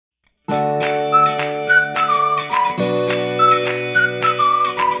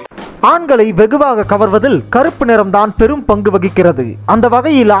ஆண்களை வெகுவாக கவர்வதில் கருப்பு நிறம்தான் பெரும் பங்கு வகிக்கிறது. அந்த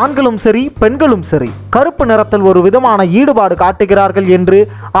வகையில் ஆண்களும் சரி பெண்களும் சரி கருப்பு நிறத்தில் ஒரு விதமான ஈடுபாடு காட்டுகிறார்கள்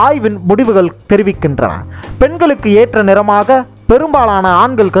என்று ஆய்வின் முடிவுகள் தெரிவிக்கின்றன. பெண்களுக்கு ஏற்ற நிறமாக பெரும்பாலான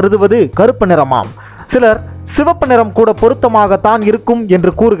ஆண்கள் கருதுவது கருப்பு நிறமாம். சிலர் சிவப்பு நிறம் கூட பொருத்தமாகத்தான் இருக்கும்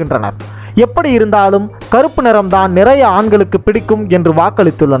என்று கூறுகின்றனர். எப்படி இருந்தாலும் கருப்பு நிறம்தான் நிறைய ஆண்களுக்கு பிடிக்கும் என்று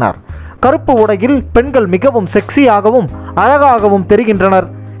வாக்களித்துள்ளனர். கருப்பு உடையில் பெண்கள் மிகவும் செக்ஸியாகவும் அழகாகவும் தெரிகின்றனர்.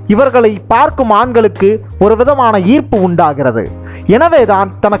 இவர்களை பார்க்கும் ஆண்களுக்கு ஒரு விதமான ஈர்ப்பு உண்டாகிறது. எனவேதான்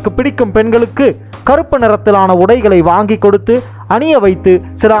தனக்கு பிடிக்கும் பெண்களுக்கு கருப்பு நிறத்திலான உடைகளை வாங்கி கொடுத்து அணிய வைத்து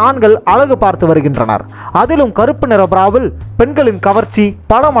சில ஆண்கள் அழகு பார்த்து வருகின்றனர். அதிலும் கருப்பு நிற பிராவில் பெண்களின் கவர்ச்சி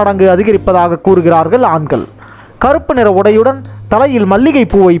பல மடங்கு அதிகரிப்பதாக கூறுகிறார்கள் ஆண்கள். கருப்பு நிற உடையுடன் தலையில் மல்லிகை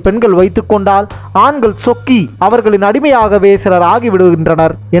பூவை பெண்கள் வைத்துக்கொண்டால் ஆண்கள் சொக்கி அவர்களின் அடிமையாகவே சிலர்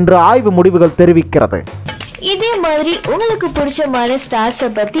ஆகிவிடுகின்றனர் என்று ஆய்வு முடிவுகள் தெரிவிக்கிறது. இதே மாதிரி உங்களுக்கு பிடிச்சமான ஸ்டார்ஸை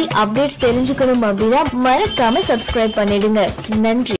பத்தி அப்டேட்ஸ் தெரிஞ்சுக்கணும் அப்படின்னா மறக்காம சப்ஸ்கிரைப் பண்ணிடுங்க. நன்றி.